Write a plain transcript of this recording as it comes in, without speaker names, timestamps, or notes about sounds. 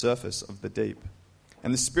surface of the deep.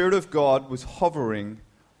 And the Spirit of God was hovering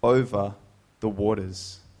over the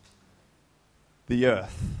waters. The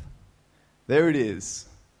earth. There it is.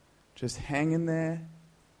 Just hanging there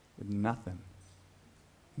with nothing.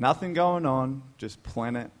 Nothing going on, just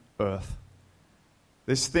planet Earth.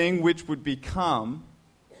 This thing which would become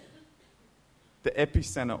the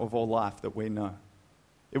epicenter of all life that we know.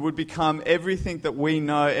 It would become everything that we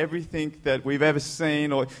know, everything that we've ever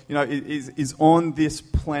seen, or is on this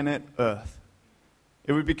planet Earth.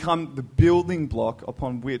 It would become the building block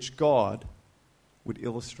upon which God would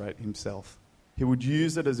illustrate himself. He would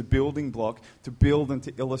use it as a building block to build and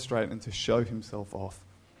to illustrate and to show himself off.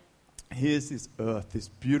 Here's this earth, this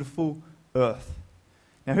beautiful earth.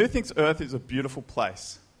 Now, who thinks Earth is a beautiful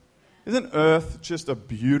place? Isn't Earth just a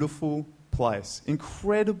beautiful place?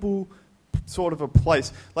 Incredible sort of a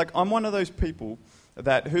place. Like, I'm one of those people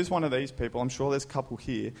that, who's one of these people? I'm sure there's a couple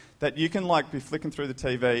here, that you can like be flicking through the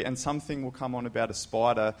TV and something will come on about a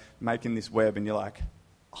spider making this web and you're like,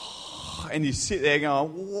 oh, and you sit there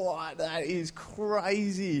going, what? That is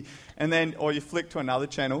crazy. And then, or you flick to another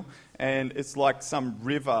channel and it's like some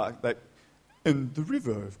river that, and the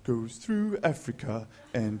river goes through Africa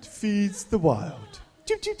and feeds the wild.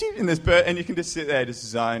 And there's bird, and you can just sit there, just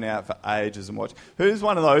zone out for ages and watch. Who's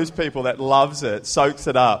one of those people that loves it, soaks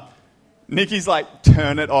it up? Nikki's like,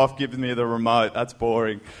 turn it off, give me the remote. That's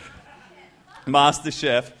boring. Master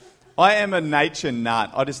Chef. I am a nature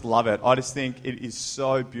nut. I just love it. I just think it is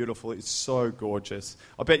so beautiful. It's so gorgeous.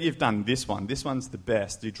 I bet you've done this one. This one's the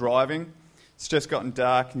best. You're driving, it's just gotten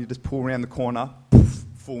dark, and you just pull around the corner, poof,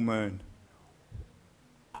 full moon.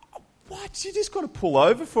 What? You just got to pull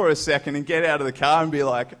over for a second and get out of the car and be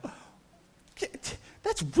like,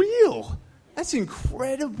 that's real. That's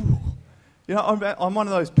incredible. You know, I'm one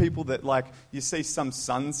of those people that, like, you see some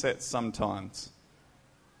sunsets sometimes.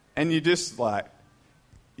 And you just, like,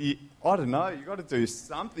 I don't know, you got to do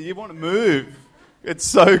something. You want to move. It's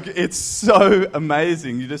so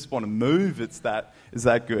amazing. You just want to move. It's that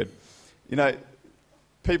good. You know,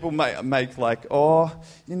 people make like,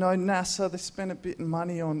 NASA, they spent a bit of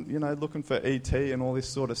money on, looking for ET and all this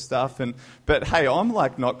sort of stuff. But hey, I'm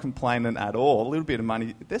like not complaining at all. A little bit of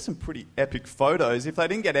money. There's some pretty epic photos. If they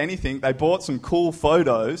didn't get anything, they bought some cool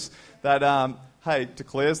photos that,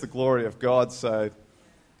 declares the glory of God. So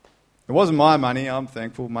it wasn't my money. I'm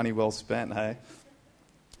thankful. Money well spent, hey.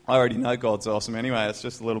 I already know God's awesome anyway. It's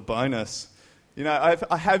just a little bonus. You know,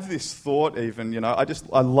 I have this thought even,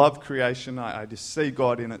 I love creation. I just see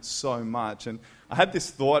God in it so much. And I had this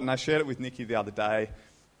thought, and I shared it with Nikki the other day.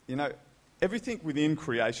 You know, everything within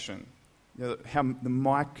creation, how the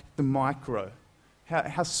micro,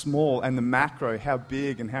 how small, and the macro, how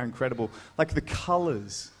big and how incredible. Like the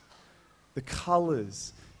colours, the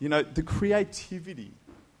creativity.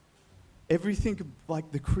 Everything, like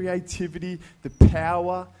the creativity, the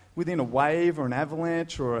power within a wave or an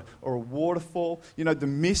avalanche or a waterfall, the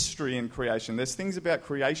mystery in creation. There's things about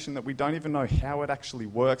creation that we don't even know how it actually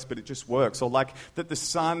works, but it just works. Or like that the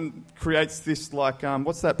sun creates this, like,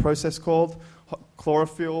 what's that process called?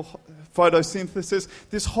 Chlorophyll, photosynthesis.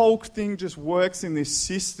 This whole thing just works in this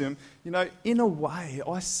system. In a way,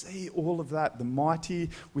 I see all of that, the mighty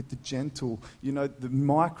with the gentle, the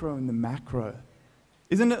micro and the macro.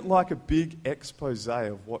 Isn't it like a big expose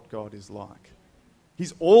of what God is like?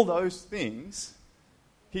 He's all those things.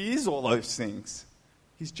 He is all those things.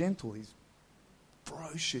 He's gentle, he's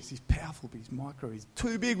ferocious, he's powerful, but he's micro. He's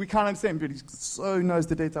too big, we can't understand, but he so knows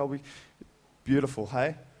the detail. Beautiful,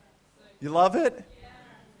 hey? You love it? Yeah.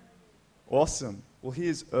 Awesome. Well,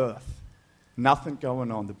 here's Earth. Nothing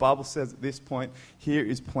going on. The Bible says at this point, here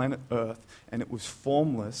is planet Earth, and it was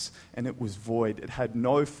formless, and it was void. It had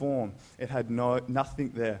no form. It had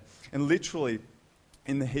nothing there. And literally,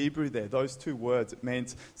 in the Hebrew there, those two words, it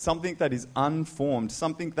means something that is unformed,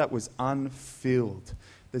 something that was unfilled.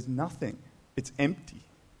 There's nothing. It's empty.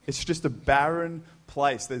 It's just a barren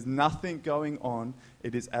place. There's nothing going on.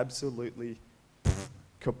 It is absolutely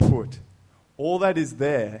kaput. All that is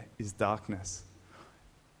there is darkness.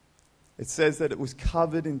 It says that it was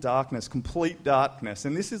covered in darkness, complete darkness.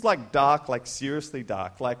 And this is like dark, like seriously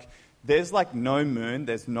dark. Like there's like no moon,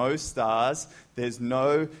 there's no stars, there's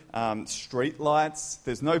no street lights,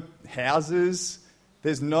 there's no houses,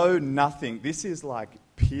 there's no nothing. This is like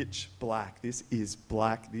pitch black. This is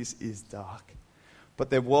black. This is dark.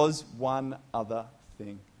 But there was one other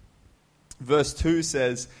thing. Verse 2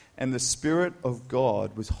 says, and the Spirit of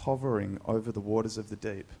God was hovering over the waters of the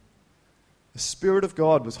deep. The Spirit of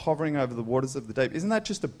God was hovering over the waters of the deep. Isn't that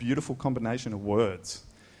just a beautiful combination of words?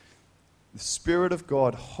 The Spirit of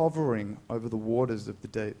God hovering over the waters of the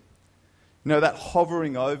deep. You know, that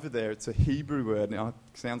hovering over there, it's a Hebrew word. Now, it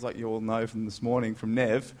sounds like you all know from this morning from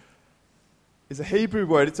Nev. It's a Hebrew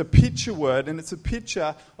word. It's a picture word, and it's a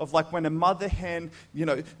picture of like when a mother hen,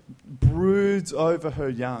 broods over her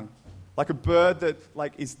young. Like a bird that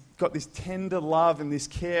like is got this tender love and this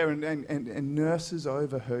care and nurses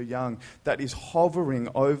over her young, that is hovering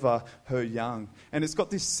over her young. And it's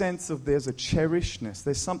got this sense of there's a cherishness.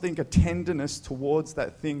 There's something, a tenderness towards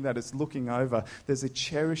that thing that it's looking over. There's a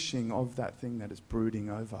cherishing of that thing that it's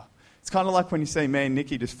brooding over. It's kind of like when you see me and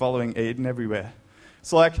Nikki just following Eden everywhere.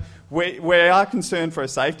 It's like we are concerned for her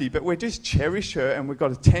safety, but we just cherish her and we've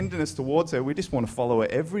got a tenderness towards her. We just want to follow her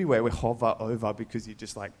everywhere. We hover over because you're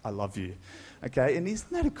just like, I love you. Okay? And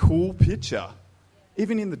isn't that a cool picture?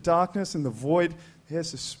 Even in the darkness and the void,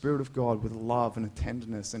 there's the Spirit of God with a love and a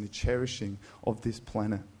tenderness and a cherishing of this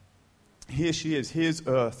planet. Here she is. Here's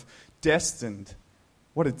Earth, destined.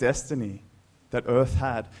 What a destiny that Earth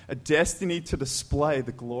had. A destiny to display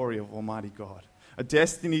the glory of Almighty God. A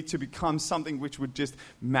destiny to become something which would just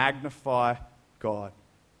magnify God.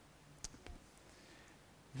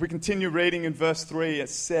 If we continue reading in verse 3, it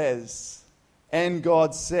says, "And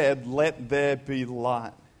God said, let there be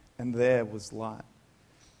light. And there was light."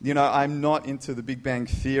 You know, I'm not into the Big Bang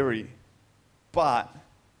Theory, but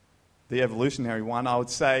the evolutionary one, I would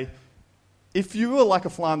say, if you were like a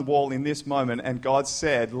fly on the wall in this moment and God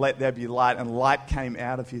said, let there be light, and light came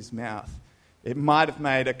out of his mouth, it might have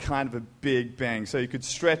made a kind of a big bang. So you could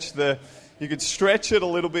stretch it a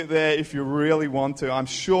little bit there if you really want to. I'm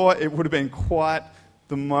sure it would have been quite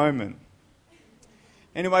the moment.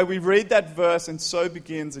 Anyway, we read that verse, and so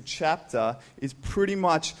begins a chapter. Is pretty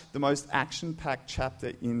much the most action-packed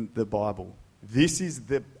chapter in the Bible. This is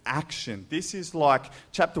the action. This is like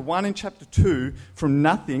chapter 1 and chapter 2, from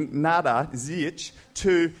nothing, nada, zilch,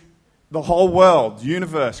 to the whole world,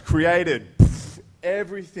 universe, created.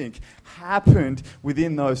 Everything happened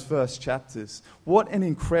within those first chapters. What an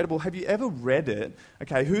incredible... Have you ever read it?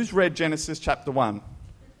 Okay, who's read Genesis chapter 1?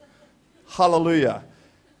 Hallelujah.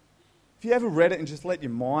 Have you ever read it and just let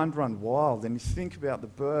your mind run wild and you think about the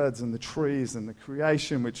birds and the trees and the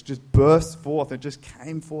creation which just burst forth, it just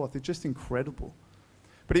came forth, it's just incredible.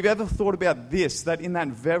 But have you ever thought about this, that in that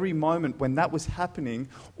very moment when that was happening,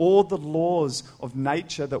 all the laws of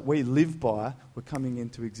nature that we live by were coming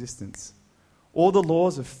into existence? All the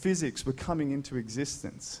laws of physics were coming into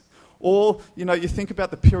existence. Or, you think about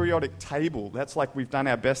the periodic table. That's like we've done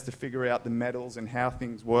our best to figure out the metals and how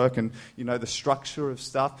things work and, the structure of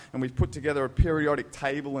stuff. And we've put together a periodic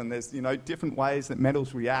table, and there's, different ways that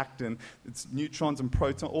metals react, and it's neutrons and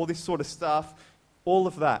protons, all this sort of stuff. All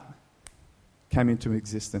of that came into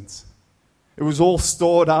existence. It was all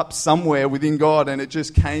stored up somewhere within God, and it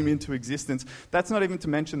just came into existence. That's not even to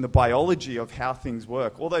mention the biology of how things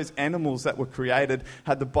work. All those animals that were created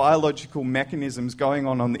had the biological mechanisms going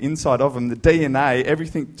on the inside of them, the DNA,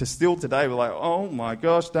 everything. To still today, we're like, oh my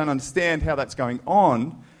gosh, don't understand how that's going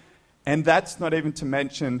on. And that's not even to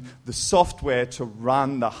mention the software to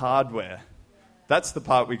run the hardware. That's the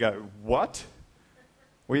part we go, what?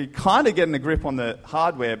 We're kind of getting a grip on the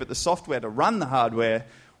hardware, but the software to run the hardware,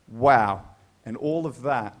 wow. And all of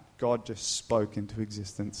that, God just spoke into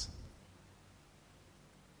existence.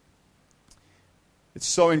 It's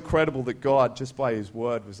so incredible that God, just by his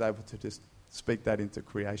word, was able to just speak that into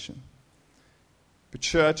creation. But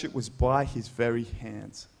church, it was by his very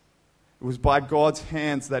hands. It was by God's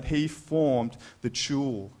hands that he formed the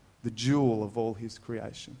jewel of all his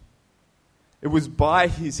creation. It was by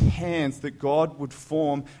his hands that God would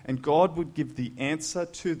form, and God would give the answer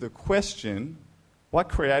to the question, what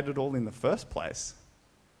created it all in the first place?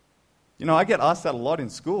 I get asked that a lot in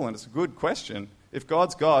school, and it's a good question. If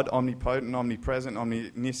God's God, omnipotent, omnipresent,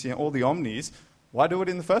 omniscient, all the omnis, why do it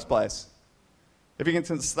in the first place? If he can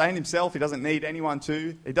sustain himself, he doesn't need anyone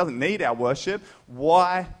to. He doesn't need our worship.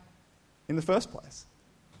 Why in the first place?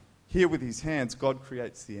 Here with his hands, God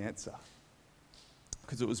creates the answer.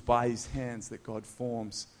 Because it was by his hands that God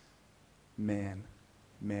forms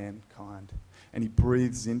mankind. And he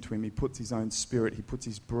breathes into him. He puts his own spirit. He puts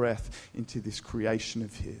his breath into this creation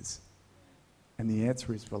of his. And the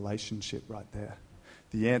answer is relationship right there.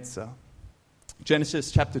 The answer. Genesis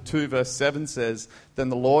chapter 2 verse 7 says, "Then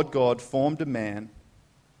the Lord God formed a man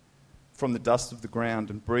from the dust of the ground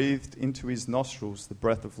and breathed into his nostrils the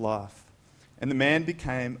breath of life. And the man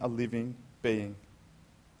became a living being."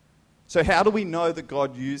 So how do we know that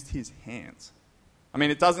God used his hands? I mean,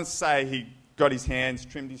 it doesn't say he got his hands,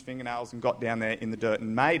 trimmed his fingernails, and got down there in the dirt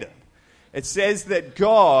and made it. It says that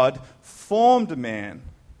God formed a man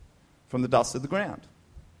from the dust of the ground.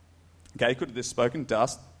 Okay, he could have just spoken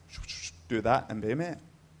dust, do that, and be a man.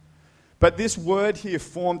 But this word here,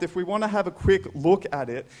 formed, if we want to have a quick look at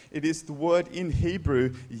it, it is the word in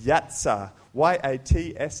Hebrew, yatsar,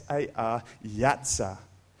 Y-A-T-S-A-R, yatsar.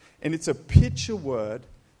 And it's a picture word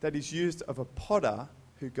that is used of a potter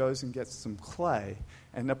who goes and gets some clay.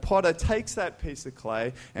 And the potter takes that piece of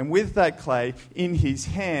clay, and with that clay in his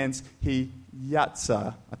hands, he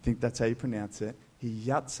yatsar, I think that's how you pronounce it, he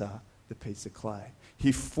yatsar the piece of clay.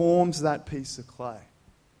 He forms that piece of clay.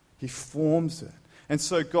 He forms it. And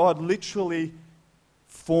so God literally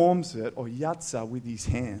forms it, or yatsar, with his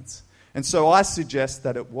hands. And so I suggest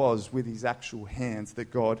that it was with his actual hands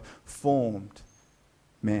that God formed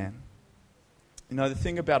man. You know, the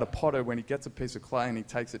thing about a potter, when he gets a piece of clay and he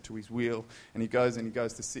takes it to his wheel and he goes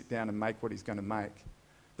to sit down and make what he's going to make,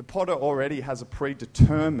 the potter already has a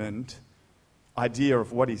predetermined idea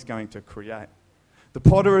of what he's going to create. The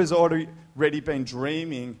potter has already been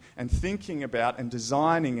dreaming and thinking about and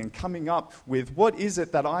designing and coming up with, what is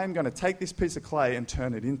it that I am going to take this piece of clay and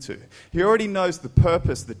turn it into? He already knows the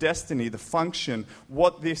purpose, the destiny, the function,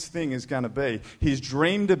 what this thing is going to be. He's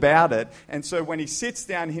dreamed about it, and so when he sits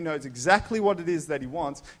down, he knows exactly what it is that he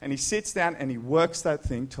wants, and he sits down and he works that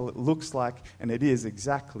thing till it looks like, and it is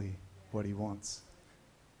exactly what he wants.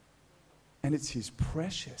 And it's his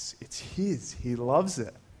precious. It's his. He loves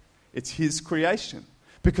it. It's his creation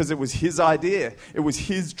because it was his idea. It was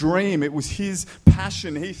his dream. It was his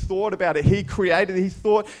passion. He thought about it. He created it. He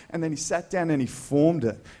thought, and then he sat down and he formed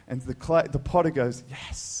it. And the potter goes,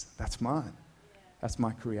 yes, that's mine. That's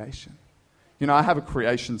my creation. You know, I have a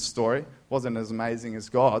creation story. Wasn't as amazing as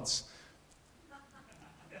God's.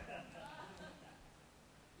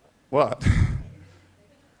 What?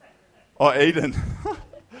 Oh, Eden.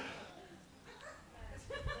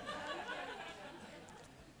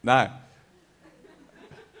 No.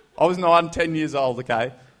 I was 10 years old,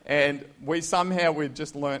 okay? And we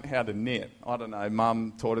just learnt how to knit. I don't know,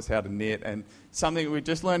 Mum taught us how to knit, and we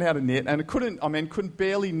just learned how to knit, and couldn't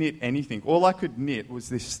barely knit anything. All I could knit was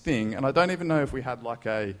this thing, and I don't even know if we had like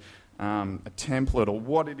a template or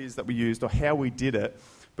what it is that we used or how we did it.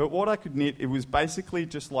 But what I could knit, it was basically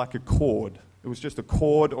just like a cord. It was just a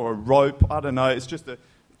cord or a rope, I don't know, it's just a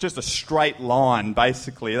straight line,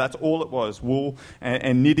 basically. That's all it was, wool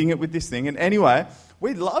and knitting it with this thing. And anyway,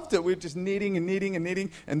 we loved it. We were just knitting and knitting and knitting.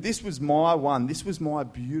 And this was my one. This was my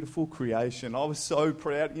beautiful creation. I was so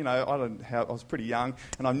proud. You know, I was pretty young.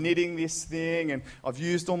 And I'm knitting this thing. And I've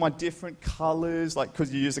used all my different colours, like,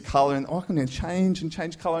 because you use a colour. And I can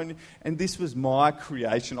change colour. And this was my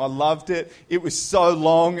creation. I loved it. It was so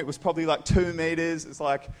long. It was probably like 2 meters. It's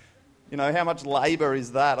like, you know, how much labour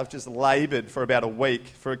is that? I've just laboured for about a week.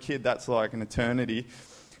 For a kid, that's like an eternity.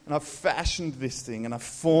 And I've fashioned this thing and I've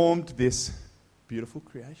formed this beautiful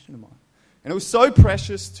creation of mine. And it was so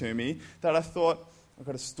precious to me that I thought, I've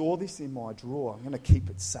got to store this in my drawer. I'm going to keep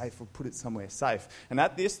it safe or put it somewhere safe. And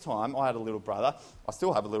at this time, I had a little brother. I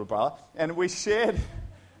still have a little brother. And we shared,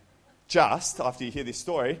 just after you hear this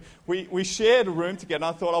story, we shared a room together.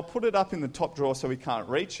 And I thought, I'll put it up in the top drawer so we can't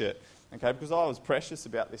reach it. Okay, because I was precious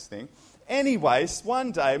about this thing. Anyways,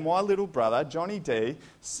 one day, my little brother, Johnny D,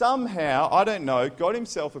 somehow, I don't know, got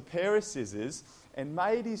himself a pair of scissors and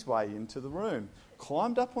made his way into the room,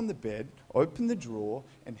 climbed up on the bed, opened the drawer,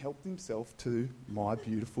 and helped himself to my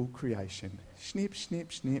beautiful creation. Snip,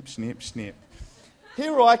 snip, snip, snip, snip.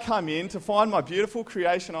 Here I come in to find my beautiful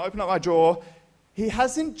creation. I open up my drawer. He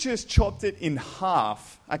hasn't just chopped it in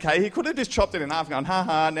half, okay? He could have just chopped it in half and gone,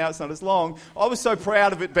 ha, now it's not as long. I was so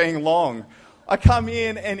proud of it being long. I come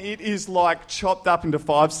in and it is like chopped up into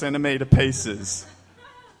 5 centimetre pieces.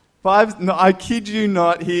 No, I kid you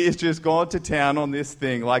not, he has just gone to town on this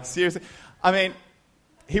thing. Like, seriously. I mean,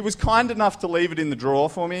 he was kind enough to leave it in the drawer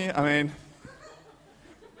for me. I mean,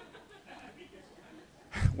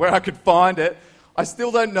 where I could find it. I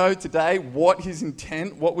still don't know today what his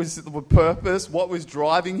intent, what was the purpose, what was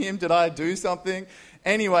driving him. Did I do something?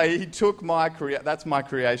 Anyway, he took that's my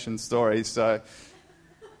creation story, so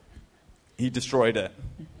he destroyed it.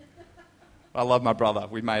 I love my brother.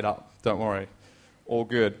 We made up. Don't worry. All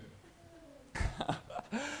good.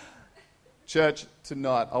 Church,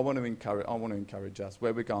 tonight, I want to encourage us.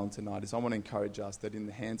 Where we're going tonight is I want to encourage us that in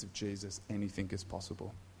the hands of Jesus, anything is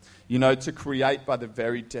possible. You know, to create by the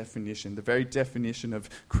very definition of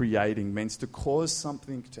creating means to cause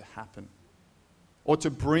something to happen or to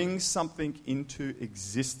bring something into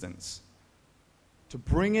existence. To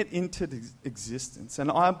bring it into existence. And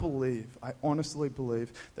I honestly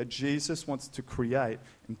believe that Jesus wants to create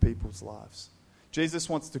in people's lives. Jesus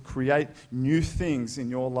wants to create new things in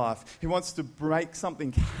your life. He wants to make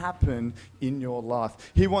something happen in your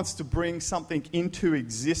life. He wants to bring something into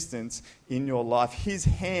existence in your life. His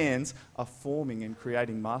hands are forming and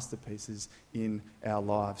creating masterpieces in our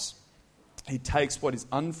lives. He takes what is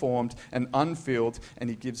unformed and unfilled and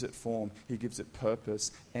he gives it form, he gives it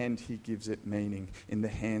purpose, and he gives it meaning in the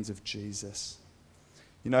hands of Jesus.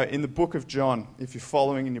 You know, in the book of John, if you're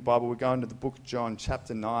following in your Bible, we're going to the book of John,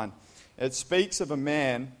 chapter 9. It speaks of a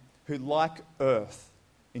man who, like earth,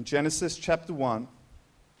 in Genesis chapter 1,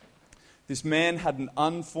 this man had an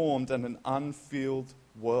unformed and an unfilled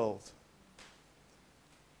world.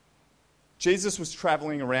 Jesus was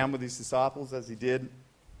traveling around with his disciples as he did.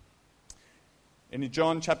 And in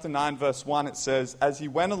John chapter 9, verse 1, it says, "As he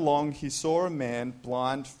went along, he saw a man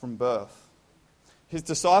blind from birth. His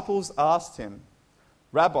disciples asked him,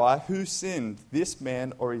 'Rabbi, who sinned, this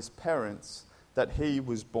man or his parents, that he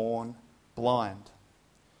was born blind?'"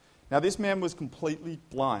 Now, this man was completely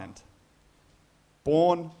blind.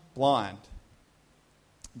 Born blind.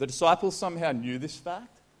 The disciples somehow knew this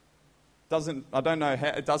fact. I don't know how,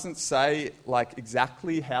 it doesn't say like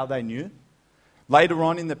exactly how they knew. Later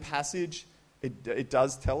on in the passage, it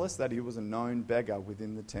does tell us that he was a known beggar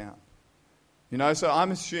within the town. You know, so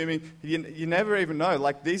I'm assuming, you never even know,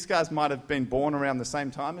 like these guys might have been born around the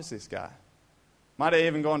same time as this guy. Might have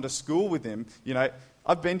even gone to school with him. You know,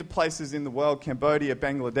 I've been to places in the world, Cambodia,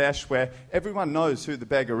 Bangladesh, where everyone knows who the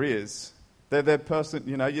beggar is. They're their person,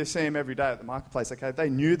 you know, you see him every day at the marketplace. Okay, they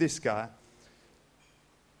knew this guy.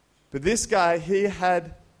 But this guy, he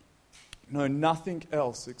had known nothing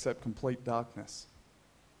else except complete darkness.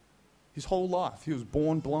 His whole life, he was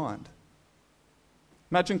born blind.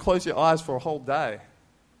 Imagine close your eyes for a whole day.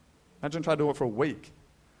 Imagine try to do it for a week.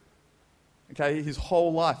 Okay, his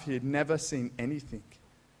whole life, he had never seen anything.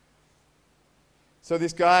 So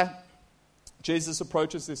this guy, Jesus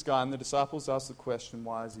approaches this guy, and the disciples ask the question,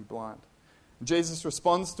 why is he blind? And Jesus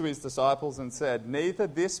responds to his disciples and said, "Neither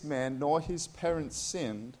this man nor his parents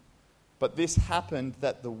sinned, but this happened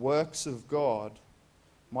that the works of God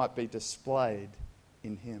might be displayed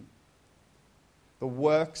in him." The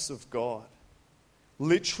works of God.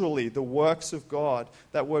 Literally, the works of God.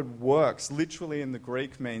 That word works, literally in the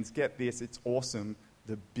Greek means, get this, it's awesome,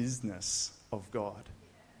 the business of God.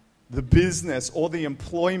 The business or the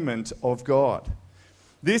employment of God.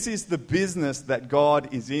 This is the business that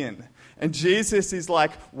God is in. And Jesus is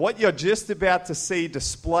like, what you're just about to see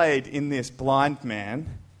displayed in this blind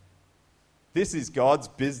man, this is God's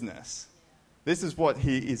business. This is what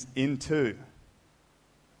he is into.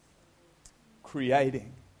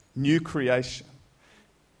 Creating. New creation.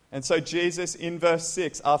 And so Jesus, in verse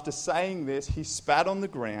 6, after saying this, he spat on the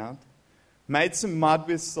ground, made some mud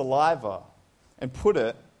with saliva, and put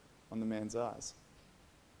it on the man's eyes.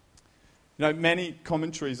 You know, many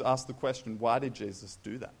commentaries ask the question, why did Jesus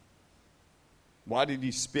do that? Why did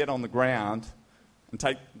he spit on the ground and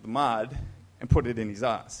take the mud and put it in his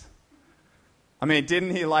eyes? I mean,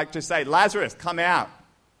 didn't he like just say, "Lazarus, come out"?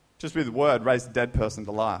 Just with the word, raise the dead person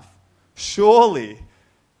to life. Surely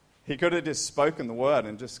he could have just spoken the word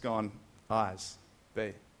and just gone, eyes,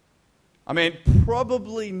 be. I mean,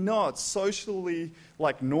 probably not socially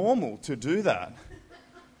like normal to do that.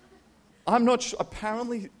 I'm not sure.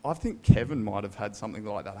 Apparently, I think Kevin might have had something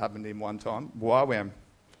like that happen to him one time. Wow,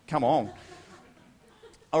 come on.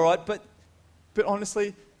 All right, but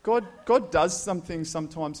honestly, God does some things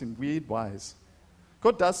sometimes in weird ways.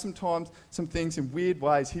 God does sometimes some things in weird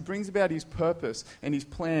ways. He brings about his purpose and his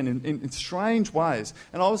plan in strange ways.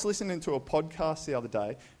 And I was listening to a podcast the other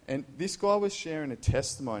day, and this guy was sharing a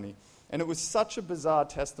testimony. And it was such a bizarre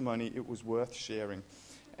testimony, it was worth sharing.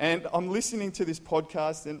 And I'm listening to this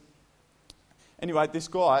podcast, and anyway, this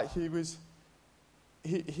guy,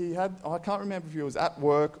 he had, I can't remember if he was at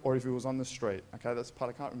work or if he was on the street. Okay, that's the part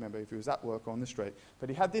I can't remember, if he was at work or on the street. But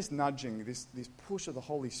he had this nudging, this push of the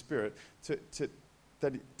Holy Spirit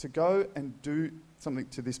to go and do something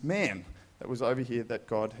to this man that was over here that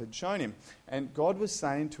God had shown him. And God was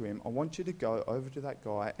saying to him, I want you to go over to that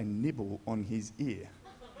guy and nibble on his ear.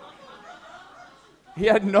 He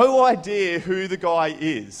had no idea who the guy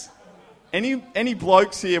is. Any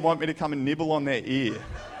blokes here want me to come and nibble on their ear?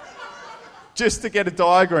 Just to get a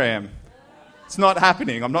diagram. It's not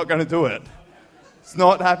happening. I'm not going to do it. It's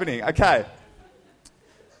not happening. Okay.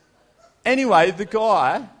 Anyway, the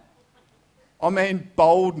guy, I mean,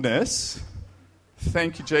 boldness.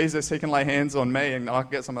 Thank you, Jesus. He can lay hands on me and I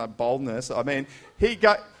can get some of that boldness. I mean, he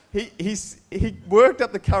worked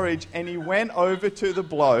up the courage and he went over to the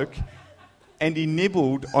bloke and he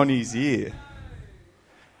nibbled on his ear.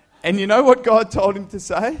 And you know what God told him to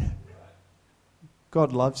say?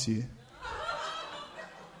 God loves you.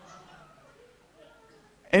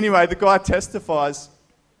 Anyway, the guy testifies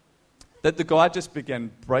that the guy just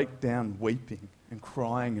began break down weeping and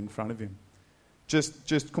crying in front of him.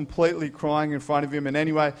 Just completely crying in front of him. And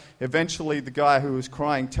anyway, eventually the guy who was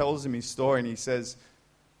crying tells him his story, and he says,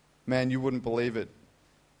 "Man, you wouldn't believe it.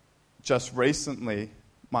 Just recently,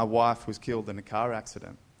 my wife was killed in a car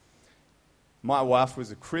accident. My wife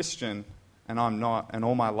was a Christian, and I'm not. And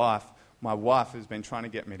all my life, my wife has been trying to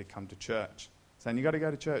get me to come to church. Saying, you got to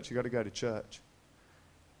go to church, you got to go to church.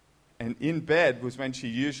 And in bed was when she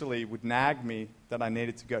usually would nag me that I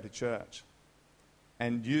needed to go to church.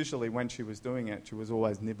 And usually when she was doing it, she was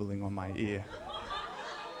always nibbling on my ear."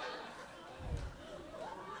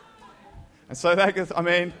 And so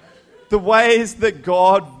the ways that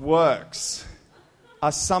God works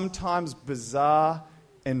are sometimes bizarre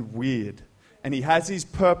and weird. And he has his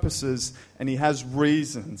purposes and he has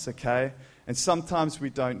reasons, okay? And sometimes we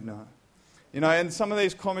don't know. And some of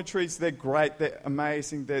these commentaries, they're great, they're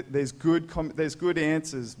amazing, there's good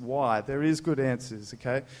answers. Why? There is good answers,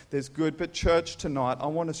 okay? There's good. But church, tonight, I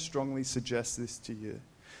want to strongly suggest this to you.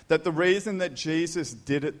 That the reason that Jesus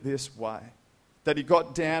did it this way, that he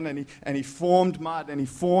got down and he formed mud and he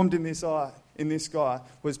formed in this guy,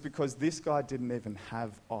 was because this guy didn't even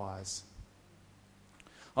have eyes.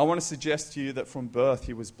 I want to suggest to you that from birth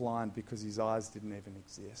he was blind because his eyes didn't even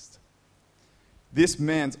exist. This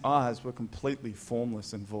man's eyes were completely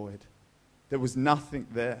formless and void. There was nothing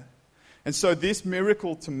there. And so this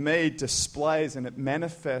miracle to me displays and it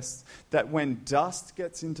manifests that when dust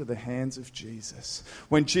gets into the hands of Jesus,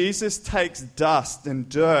 when Jesus takes dust and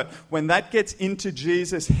dirt, when that gets into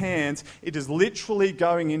Jesus' hands, it is literally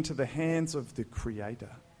going into the hands of the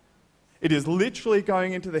Creator. It is literally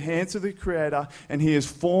going into the hands of the Creator, and he is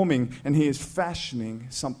forming and he is fashioning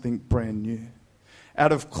something brand new.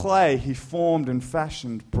 Out of clay, he formed and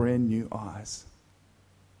fashioned brand new eyes.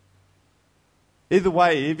 Either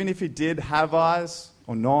way, even if he did have eyes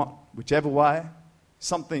or not, whichever way,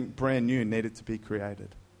 something brand new needed to be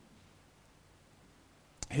created.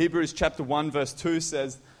 Hebrews chapter 1 verse 2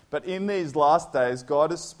 says, "But in these last days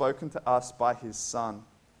God has spoken to us by his Son,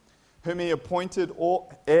 whom he appointed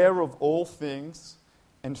heir of all things,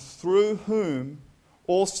 and through whom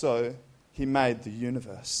also he made the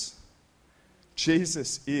universe."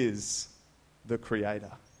 Jesus is the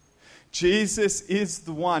Creator. Jesus is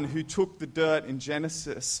the one who took the dirt in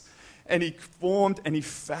Genesis and he formed and he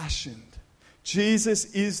fashioned. Jesus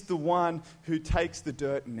is the one who takes the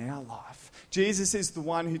dirt in our life. Jesus is the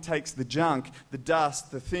one who takes the junk, the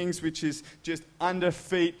dust, the things which is just under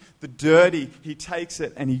feet, the dirty. He takes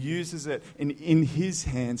it and he uses it. And in his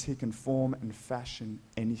hands he can form and fashion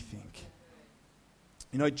anything.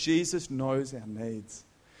 Jesus knows our needs.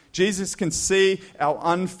 Jesus can see our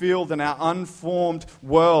unfilled and our unformed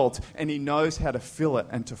world, and he knows how to fill it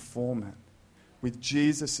and to form it with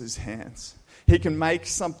Jesus' hands. He can make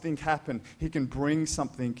something happen. He can bring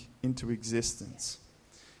something into existence.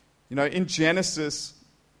 In Genesis,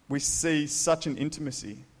 we see such an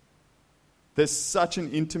intimacy. There's such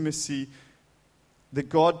an intimacy that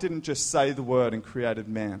God didn't just say the word and created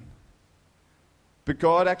man, but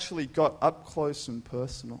God actually got up close and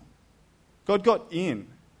personal. God got in.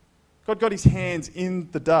 God got his hands in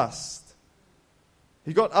the dust.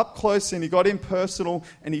 He got up close and he got impersonal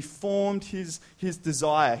and he formed his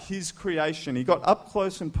desire, his creation. He got up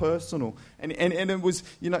close and personal. And it was,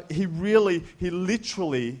 he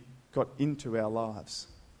literally got into our lives.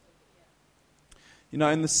 In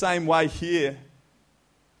the same way here,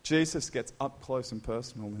 Jesus gets up close and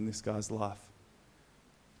personal in this guy's life.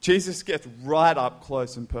 Jesus gets right up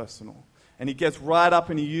close and personal. And he gets right up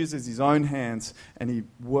and he uses his own hands and he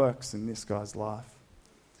works in this guy's life.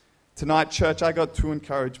 Tonight, church, I got two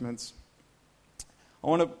encouragements.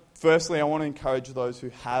 Firstly, I want to encourage those who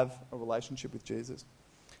have a relationship with Jesus.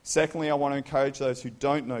 Secondly, I want to encourage those who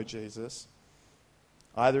don't know Jesus,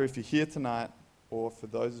 either if you're here tonight or for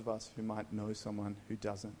those of us who might know someone who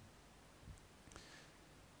doesn't.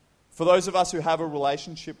 For those of us who have a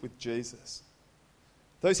relationship with Jesus,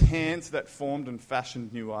 those hands that formed and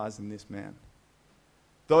fashioned new eyes in this man,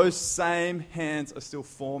 those same hands are still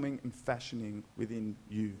forming and fashioning within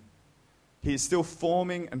you. He is still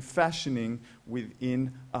forming and fashioning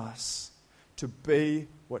within us to be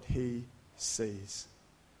what he sees,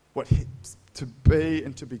 to be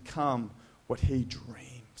and to become what he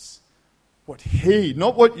dreams.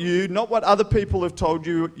 Not what other people have told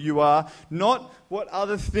you are, not what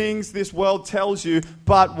other things this world tells you,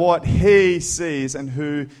 but what he sees and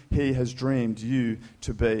who he has dreamed you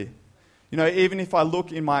to be. You know, even if I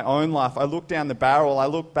look in my own life, I look down the barrel, I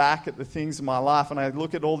look back at the things in my life, and I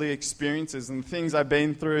look at all the experiences and the things I've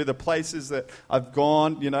been through, the places that I've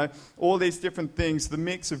gone, you know, all these different things, the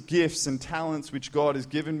mix of gifts and talents which God has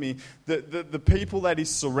given me, the people that He's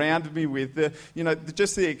surrounded me with,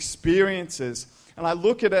 just the experiences. And I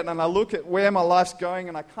look at it and I look at where my life's going,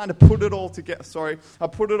 and I kind of put it all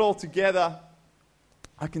together.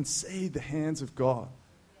 I can see the hands of God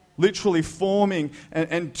literally forming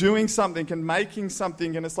and doing something and making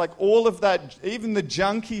something. And it's like all of that, even the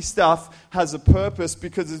junky stuff has a purpose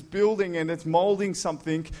because it's building and it's molding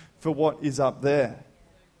something for what is up there.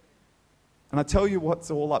 And I tell you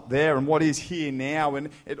what's all up there and what is here now and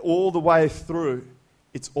it all the way through,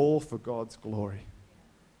 it's all for God's glory.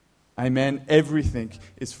 Amen. Everything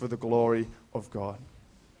is for the glory of God.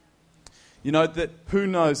 You know, that who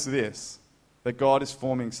knows this? That God is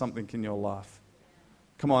forming something in your life.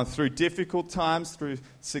 Come on, through difficult times, through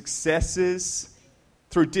successes,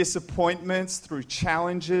 through disappointments, through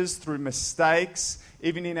challenges, through mistakes,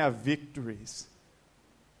 even in our victories.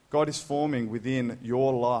 God is forming within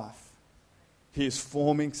your life. He is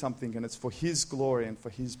forming something, and it's for His glory and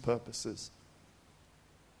for His purposes.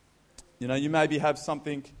 You know, you maybe have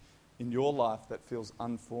something in your life that feels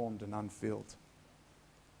unformed and unfilled.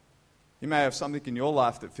 You may have something in your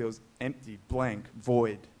life that feels empty, blank,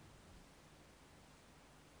 void.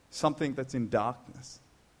 Something that's in darkness.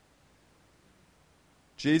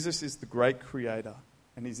 Jesus is the great creator,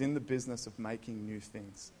 and He's in the business of making new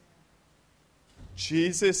things.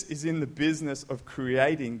 Jesus is in the business of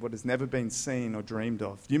creating what has never been seen or dreamed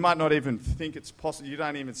of. You might not even think it's possible. You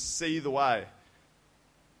don't even see the way.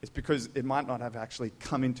 It's because it might not have actually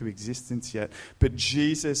come into existence yet. But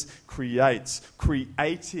Jesus creates.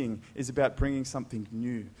 Creating is about bringing something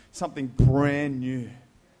new, something brand new.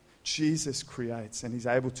 Jesus creates, and He's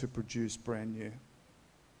able to produce brand new.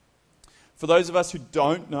 For those of us who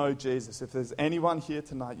don't know Jesus, if there's anyone here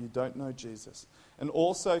tonight you don't know Jesus, and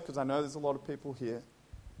also, because I know there's a lot of people here,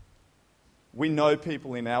 we know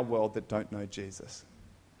people in our world that don't know Jesus.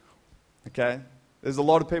 Okay? There's a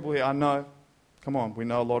lot of people here, I know. Come on, we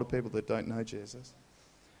know a lot of people that don't know Jesus.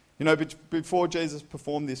 You know, before Jesus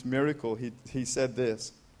performed this miracle, he said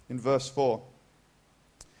this in verse 4.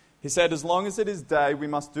 He said, "As long as it is day, we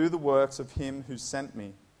must do the works of Him who sent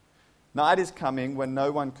me. Night is coming when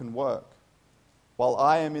no one can work. While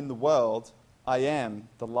I am in the world, I am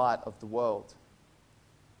the light of the world."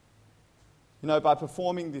 You know, by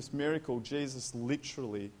performing this miracle, Jesus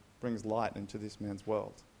literally brings light into this man's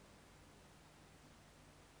world.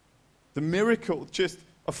 The miracle just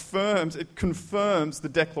confirms the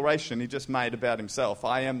declaration he just made about himself.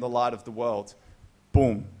 I am the light of the world.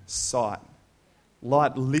 Boom, sight.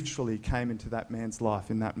 Light literally came into that man's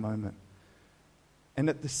life in that moment.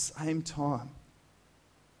 And at the same time,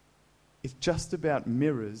 it just about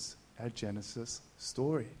mirrors our Genesis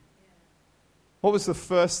story. What was the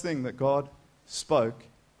first thing that God spoke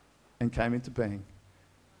and came into being?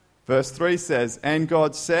 Verse 3 says, "And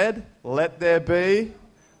God said, let there be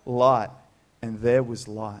light. And there was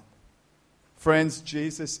light." Friends,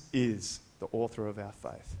 Jesus is the author of our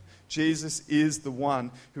faith. Jesus is the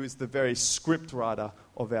one who is the very script writer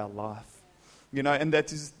of our life. You know, and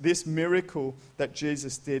that is this miracle that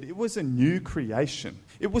Jesus did. It was a new creation.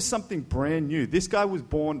 It was something brand new. This guy was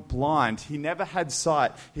born blind. He never had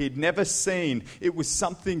sight. He had never seen. It was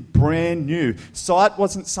something brand new. Sight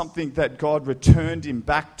wasn't something that God returned him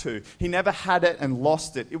back to. He never had it and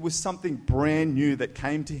lost it. It was something brand new that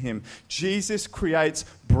came to him. Jesus creates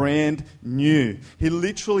brand new. He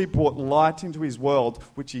literally brought light into his world,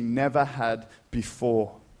 which he never had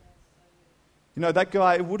before. You know, that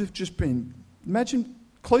guy, it would have just been... Imagine,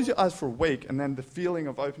 close your eyes for a week and then the feeling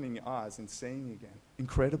of opening your eyes and seeing again.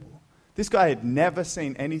 Incredible. This guy had never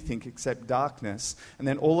seen anything except darkness, and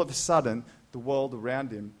then all of a sudden, the world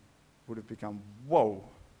around him would have become, whoa.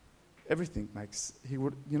 Everything makes, he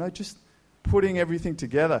would, you know, just putting everything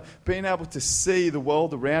together, being able to see the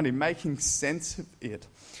world around him, making sense of it.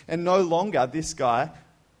 And no longer this guy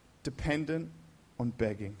dependent on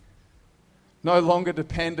begging. No longer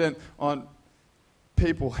dependent on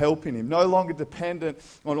people helping him, no longer dependent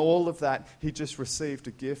on all of that. He just received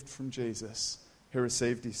a gift from Jesus. He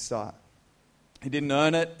received his sight. He didn't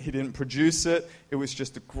earn it. He didn't produce it. It was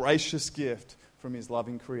just a gracious gift from his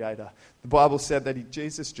loving Creator. The Bible said that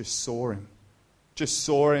Jesus just saw him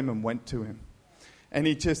and went to him. And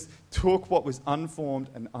he just took what was unformed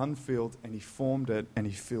and unfilled, and he formed it and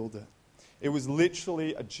he filled it. It was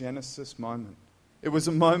literally a Genesis moment. It was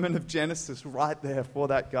a moment of Genesis right there for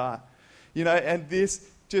that guy. You know, and this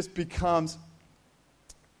just becomes,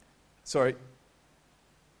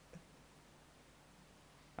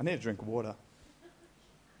 I need a drink of water.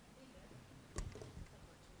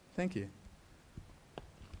 Thank you.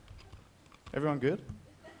 Everyone good?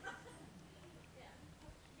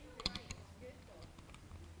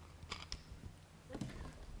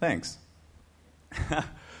 Thanks.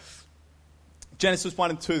 Genesis 1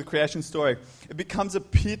 and 2, the creation story, it becomes a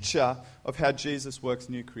picture of how Jesus works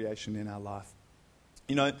new creation in our life.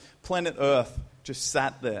 You know, planet Earth just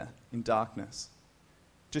sat there in darkness.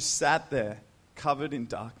 Just sat there, covered in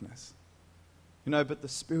darkness. You know, but the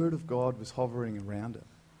Spirit of God was hovering around it.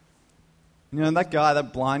 You know, that guy,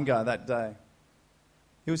 that blind guy that day,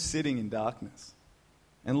 he was sitting in darkness.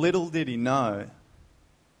 And little did he know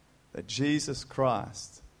that Jesus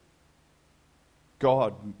Christ,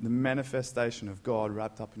 God, the manifestation of God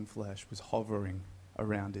wrapped up in flesh, was hovering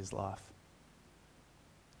around his life.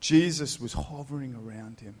 Jesus was hovering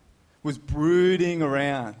around him, was brooding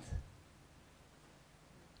around.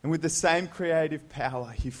 And with the same creative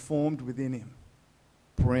power, he formed within him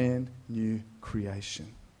brand new creation.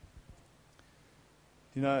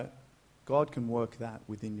 You know, God can work that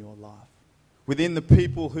within your life. Within the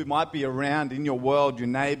people who might be around in your world, your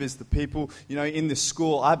neighbours, the people, you know, in the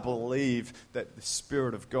school, I believe that the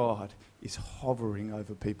Spirit of God is hovering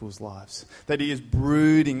over people's lives. That he is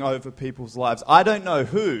brooding over people's lives. I don't know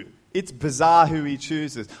who. It's bizarre who he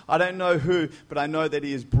chooses. I don't know who, but I know that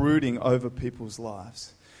he is brooding over people's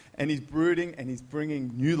lives. And he's brooding and he's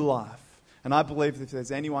bringing new life. And I believe that if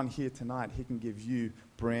there's anyone here tonight, he can give you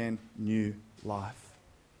brand new life.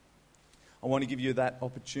 I want to give you that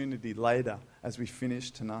opportunity later as we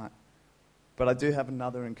finish tonight. But I do have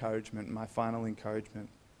another encouragement. My final encouragement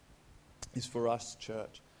is for us,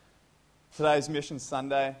 church. Today's Mission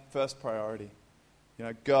Sunday, first priority. You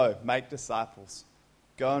know, go, make disciples.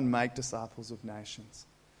 Go and make disciples of nations.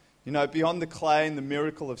 You know, beyond the clay and the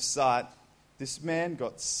miracle of sight, this man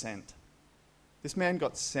got sent. This man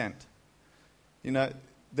got sent. You know,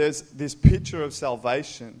 there's this picture of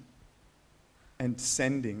salvation and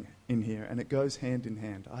sending in here, and it goes hand in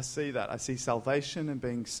hand. I see that. I see salvation and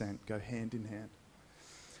being sent go hand in hand.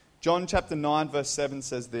 John chapter 9 verse 7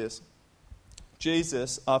 says this.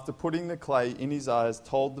 Jesus, after putting the clay in his eyes,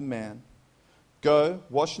 told the man, "Go,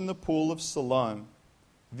 wash in the pool of Siloam."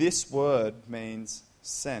 This word means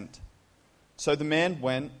sent. So the man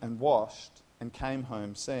went and washed and came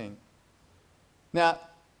home seeing. Now,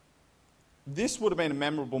 this would have been a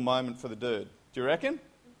memorable moment for the dude. Do you reckon?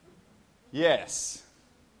 Yes.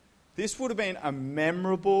 This would have been a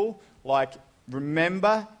memorable,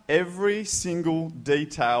 remember every single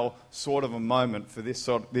detail sort of a moment for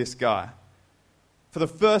this guy. For the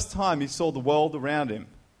first time, he saw the world around him.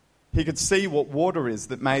 He could see what water is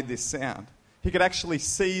that made this sound. He could actually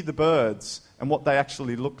see the birds and what they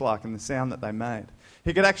actually looked like and the sound that they made.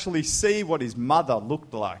 He could actually see what his mother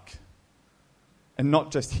looked like and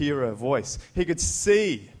not just hear her voice. He could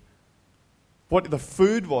see what the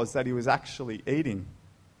food was that he was actually eating.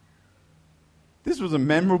 This was a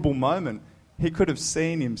memorable moment. He could have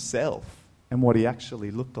seen himself and what he actually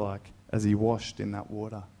looked like as he washed in that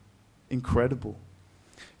water. Incredible.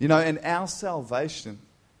 You know, and our salvation,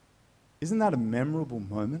 isn't that a memorable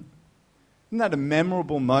moment? Isn't that a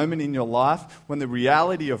memorable moment in your life when the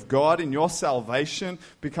reality of God in your salvation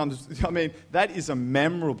becomes, that is a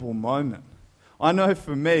memorable moment. I know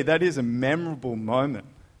for me, that is a memorable moment.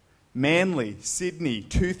 Manly, Sydney,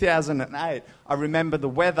 2008. I remember the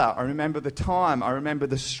weather. I remember the time. I remember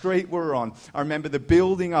the street we were on. I remember the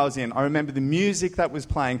building I was in. I remember the music that was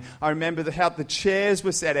playing. I remember how the chairs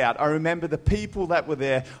were set out. I remember the people that were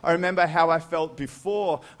there. I remember how I felt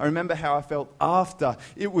before. I remember how I felt after.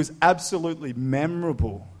 It was absolutely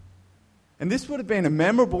memorable. And this would have been a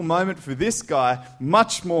memorable moment for this guy,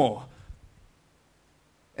 much more.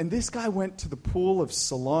 And this guy went to the pool of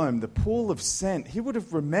Siloam, the pool of scent. He would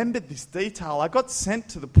have remembered this detail. I got sent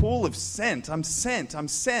to the pool of scent. I'm sent.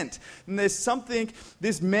 And there's something,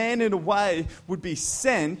 this man in a way would be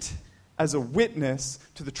sent as a witness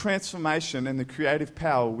to the transformation and the creative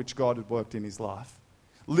power which God had worked in his life.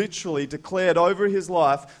 Literally declared over his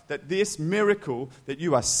life that this miracle, that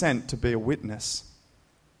you are sent to be a witness.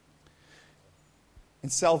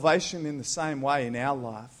 And salvation in the same way in our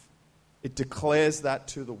life. It declares that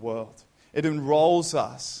to the world. It enrolls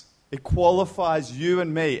us. It qualifies you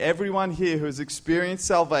and me. Everyone here who has experienced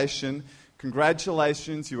salvation,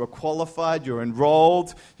 congratulations, you are qualified, you're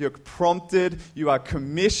enrolled, you're prompted, you are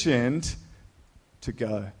commissioned to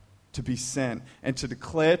go, to be sent, and to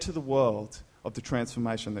declare to the world of the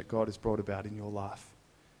transformation that God has brought about in your life.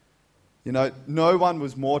 You know, no one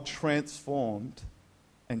was more transformed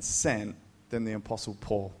and sent than the Apostle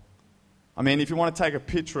Paul. I mean, if you want to take a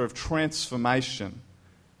picture of transformation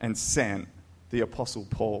and sent, the Apostle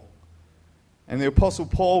Paul. And the Apostle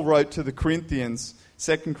Paul wrote to the Corinthians,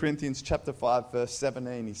 2 Corinthians chapter 5, verse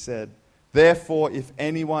 17, he said, "Therefore, if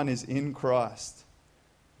anyone is in Christ,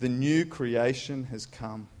 the new creation has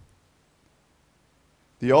come.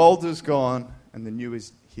 The old is gone and the new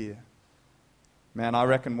is here." Man, I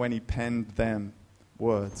reckon when he penned them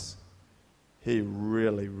words, he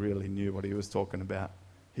really, really knew what he was talking about.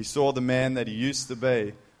 He saw the man that he used to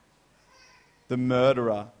be, the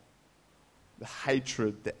murderer, the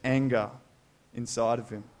hatred, the anger inside of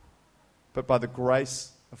him. But by the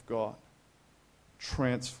grace of God,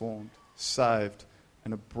 transformed, saved,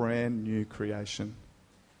 and a brand new creation.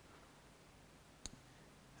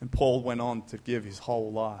 And Paul went on to give his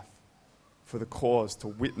whole life for the cause, to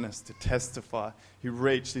witness, to testify.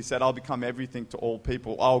 He said, "I'll become everything to all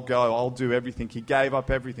people. I'll go, I'll do everything." He gave up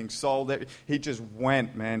everything, sold everything. He just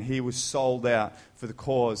went, man. He was sold out for the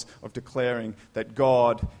cause of declaring that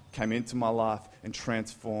God came into my life and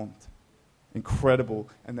transformed. Incredible.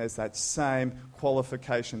 And there's that same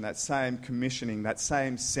qualification, that same commissioning, that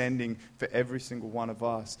same sending for every single one of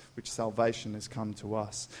us, which salvation has come to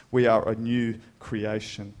us. We are a new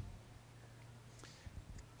creation.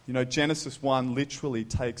 You know, Genesis 1 literally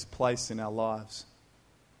takes place in our lives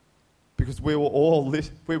because we were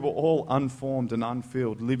all unformed and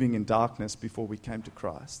unfilled, living in darkness before we came to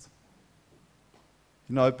Christ.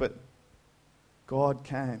 You know, but God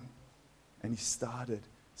came and He started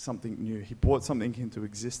something new. He brought something into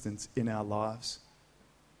existence in our lives.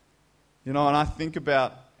 You know, and I think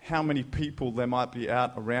about how many people there might be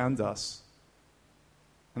out around us,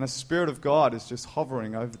 and the Spirit of God is just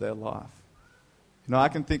hovering over their life. You know, I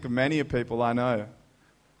can think of many people I know,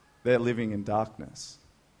 they're living in darkness.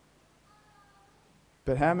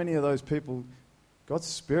 But how many of those people, God's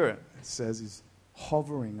Spirit, it says, is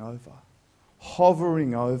hovering over,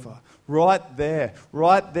 right there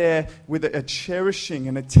with a cherishing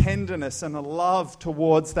and a tenderness and a love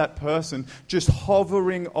towards that person, just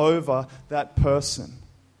hovering over that person.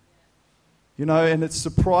 You know, and it's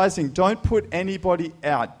surprising. Don't put anybody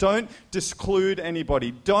out. Don't disclude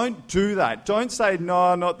anybody. Don't do that. Don't say,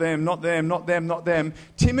 "No, not them, not them, not them, not them."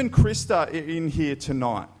 Tim and Krista are in here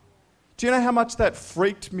tonight. Do you know how much that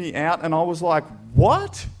freaked me out? And I was like,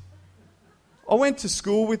 what? I went to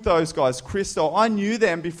school with those guys, Krista. I knew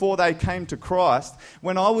them before they came to Christ.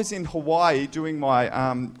 When I was in Hawaii doing my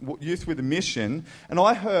Youth with a Mission, and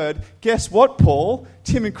I heard, guess what, Paul?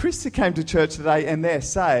 Tim and Krista came to church today and they're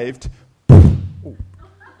saved.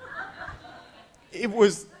 It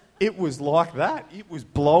was like that. It was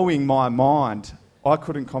blowing my mind. I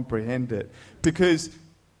couldn't comprehend it. Because,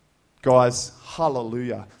 guys,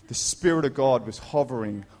 hallelujah, the Spirit of God was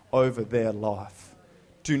hovering over their life.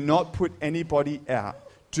 Do not put anybody out.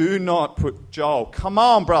 Do not put... Joel, come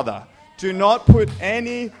on, brother. Do not put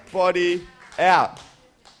anybody out.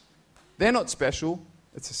 They're not special.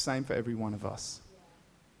 It's the same for every one of us.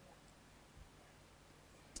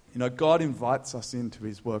 You know, God invites us into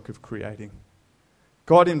His work of creating.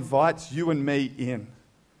 God invites you and me in.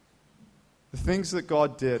 The things that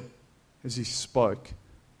God did is He spoke.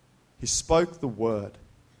 He spoke the word.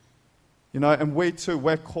 You know, and we too,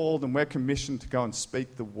 we're called and we're commissioned to go and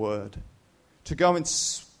speak the word. To go and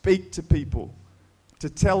speak to people. To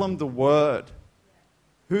tell them the word.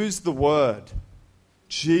 Who's the word?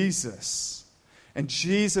 Jesus. And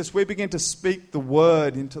Jesus, we begin to speak the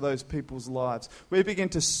word into those people's lives. We begin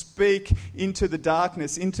to speak into the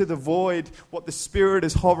darkness, into the void, what the Spirit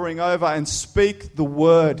is hovering over, and speak the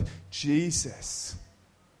word, Jesus.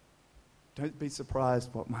 Don't be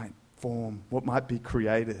surprised what might form, what might be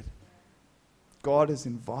created. God has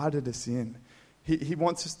invited us in. He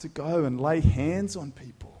wants us to go and lay hands on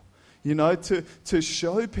people, you know, to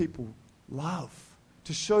show people love.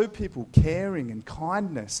 To show people caring and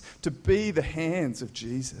kindness, to be the hands of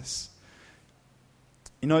Jesus.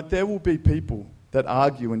 You know, there will be people that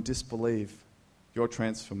argue and disbelieve your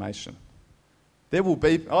transformation. There will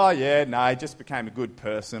be, he just became a good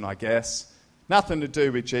person, I guess. Nothing to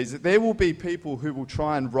do with Jesus. There will be people who will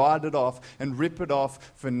try and write it off and rip it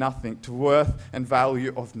off for nothing, to worth and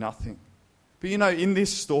value of nothing. But you know, in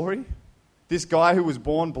this story, this guy who was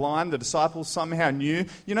born blind, the disciples somehow knew.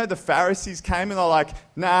 You know, the Pharisees came and they're like,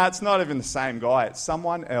 nah, it's not even the same guy. It's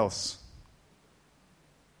someone else.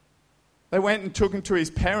 They went and took him to his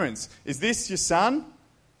parents. Is this your son?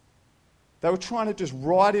 They were trying to just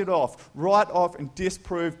write off and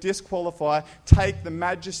disprove, disqualify, take the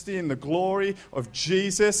majesty and the glory of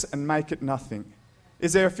Jesus and make it nothing.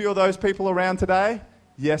 Is there a few of those people around today?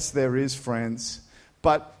 Yes, there is, friends.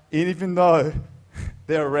 But even though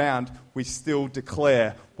they're around, we still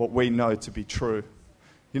declare what we know to be true.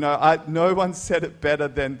 No one said it better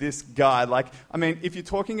than this guy. If you're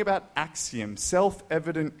talking about axiom,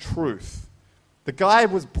 self-evident truth, the guy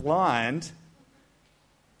was blind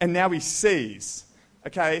and now he sees.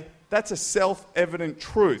 Okay, that's a self-evident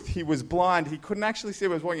truth. He was blind. He couldn't actually see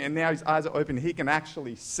what was walking, and now his eyes are open. He can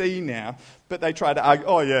actually see now. But they tried to argue,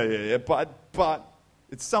 oh, yeah, but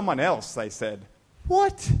it's someone else, they said.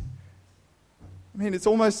 What? It's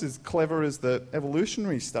almost as clever as the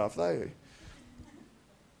evolutionary stuff, though.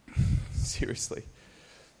 Seriously.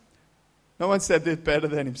 No one said this better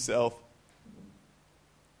than himself.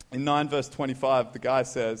 In 9 verse 25, the guy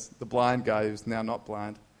says, the blind guy who's now not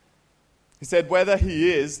blind, he said, whether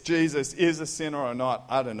Jesus is a sinner or not,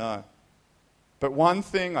 I don't know. But one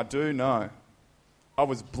thing I do know, I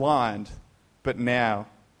was blind, but now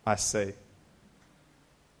I see.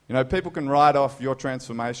 People can write off your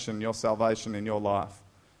transformation, your salvation in your life.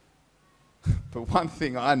 But one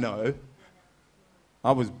thing I know,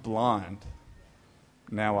 I was blind,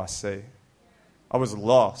 now I see. I was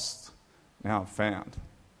lost, now I'm found.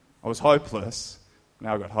 I was hopeless,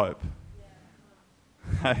 now I've got hope.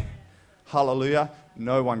 Hey, hallelujah.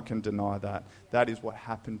 No one can deny that. That is what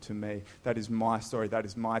happened to me. That is my story. That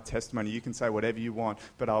is my testimony. You can say whatever you want,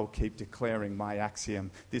 but I will keep declaring my axiom.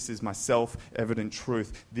 This is my self-evident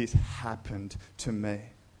truth. This happened to me.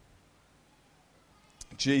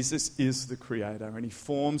 Jesus is the creator, and he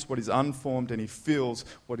forms what is unformed and he fills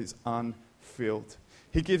what is unfilled.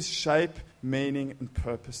 He gives shape, meaning, and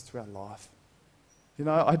purpose to our life.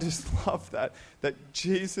 I just love that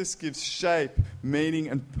Jesus gives shape, meaning,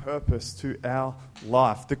 and purpose to our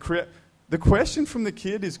life. The question from the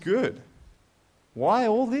kid is good. Why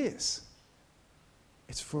all this?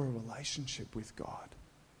 It's for a relationship with God.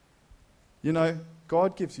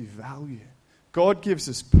 God gives you value. God gives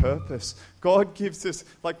us purpose. God gives us,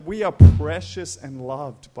 we are precious and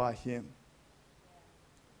loved by him.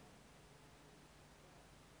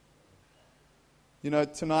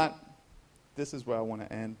 Tonight, this is where I want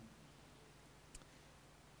to end,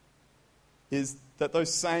 is that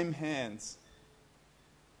those same hands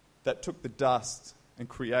that took the dust and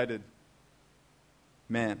created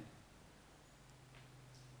man,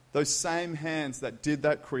 those same hands that did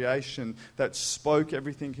that creation, that spoke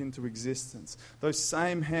everything into existence, those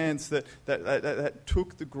same hands that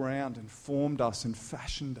took the ground and formed us and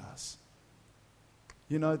fashioned us,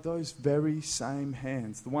 those very same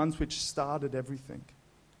hands, the ones which started everything,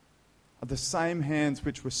 are the same hands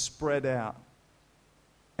which were spread out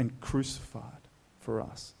and crucified for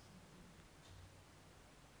us.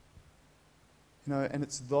 And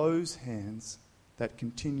it's those hands that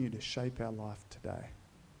continue to shape our life today.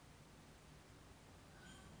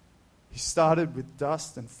 He started with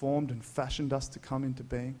dust and formed and fashioned us to come into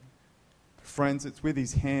being. But friends, it's with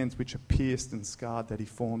his hands which are pierced and scarred that he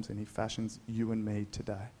forms and he fashions you and me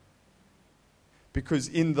today. Because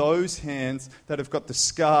in those hands that have got the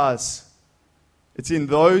scars, it's in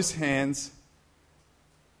those hands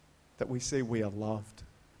that we see we are loved,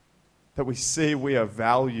 that we see we are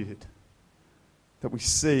valued, that we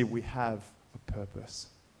see we have a purpose.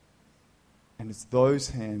 And it's those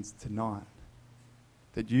hands tonight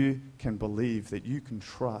that you can believe, that you can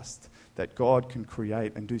trust, that God can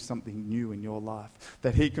create and do something new in your life,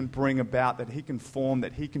 that he can bring about, that he can form,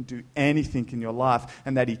 that he can do anything in your life,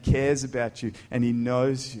 and that he cares about you and he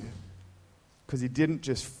knows you. Because he didn't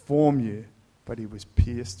just form you, but he was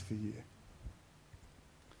pierced for you.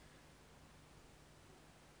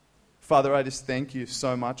 Father, I just thank you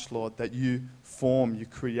so much, Lord, that you form, you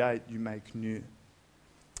create, you make new.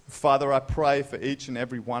 Father, I pray for each and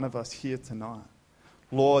every one of us here tonight.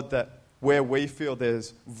 Lord, that where we feel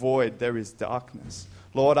there's void, there is darkness.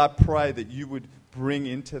 Lord, I pray that you would bring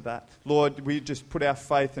into that. Lord, we just put our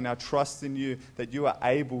faith and our trust in you, that you are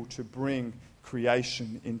able to bring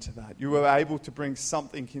creation into that. You are able to bring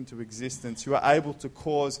something into existence. You are able to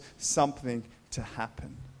cause something to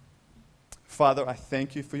happen. Father, I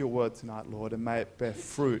thank you for your word tonight, Lord, and may it bear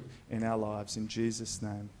fruit in our lives. In Jesus'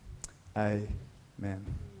 name, amen.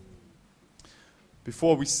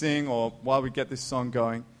 Before we sing or while we get this song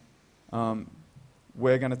going,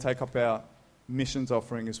 we're going to take up our missions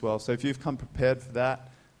offering as well. So if you've come prepared for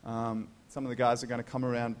that, some of the guys are going to come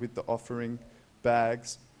around with the offering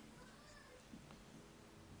bags.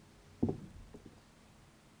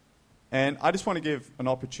 And I just want to give an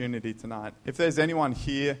opportunity tonight. If there's anyone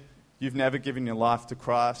here, you've never given your life to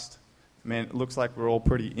Christ, it looks like we're all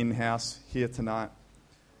pretty in-house here tonight.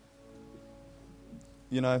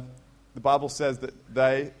 The Bible says that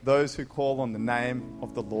those who call on the name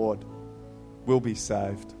of the Lord will be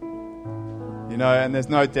saved. And there's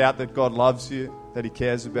no doubt that God loves you, that he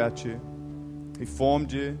cares about you. He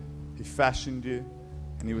formed you, he fashioned you,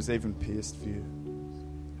 and he was even pierced for you.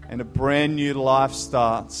 And a brand new life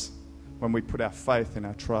starts when we put our faith and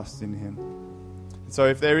our trust in him. So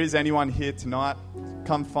if there is anyone here tonight,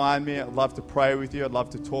 come find me. I'd love to pray with you. I'd love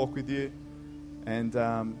to talk with you. And,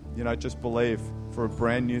 just believe for a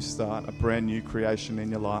brand new start, a brand new creation in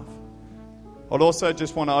your life. I'd also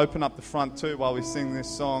just want to open up the front too while we sing this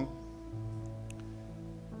song.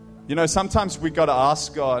 Sometimes we got to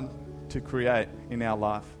ask God to create in our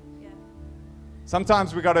life. Yeah.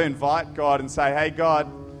 Sometimes we got to invite God and say, hey, God,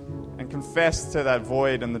 and confess to that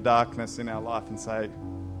void and the darkness in our life and say,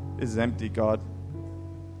 this is empty, God.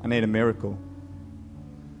 I need a miracle.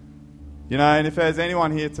 And if there's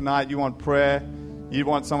anyone here tonight, you want prayer, you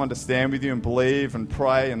want someone to stand with you and believe and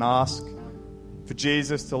pray and ask for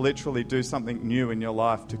Jesus to literally do something new in your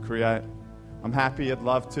life, to create. I'm happy, I'd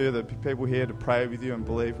love to. There'll be people here to pray with you and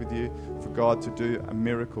believe with you for God to do a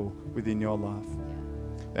miracle within your life.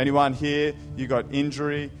 Anyone here, you got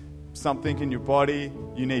injury, something in your body,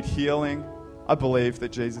 you need healing, I believe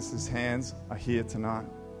that Jesus' hands are here tonight.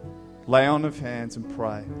 Lay on of hands and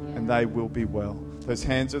pray, and they will be well. Those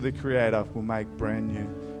hands of the Creator will make brand new.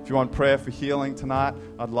 If you want prayer for healing tonight,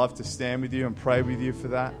 I'd love to stand with you and pray with you for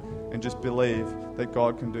that, and just believe that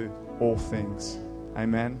God can do all things.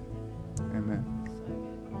 Amen. Amen.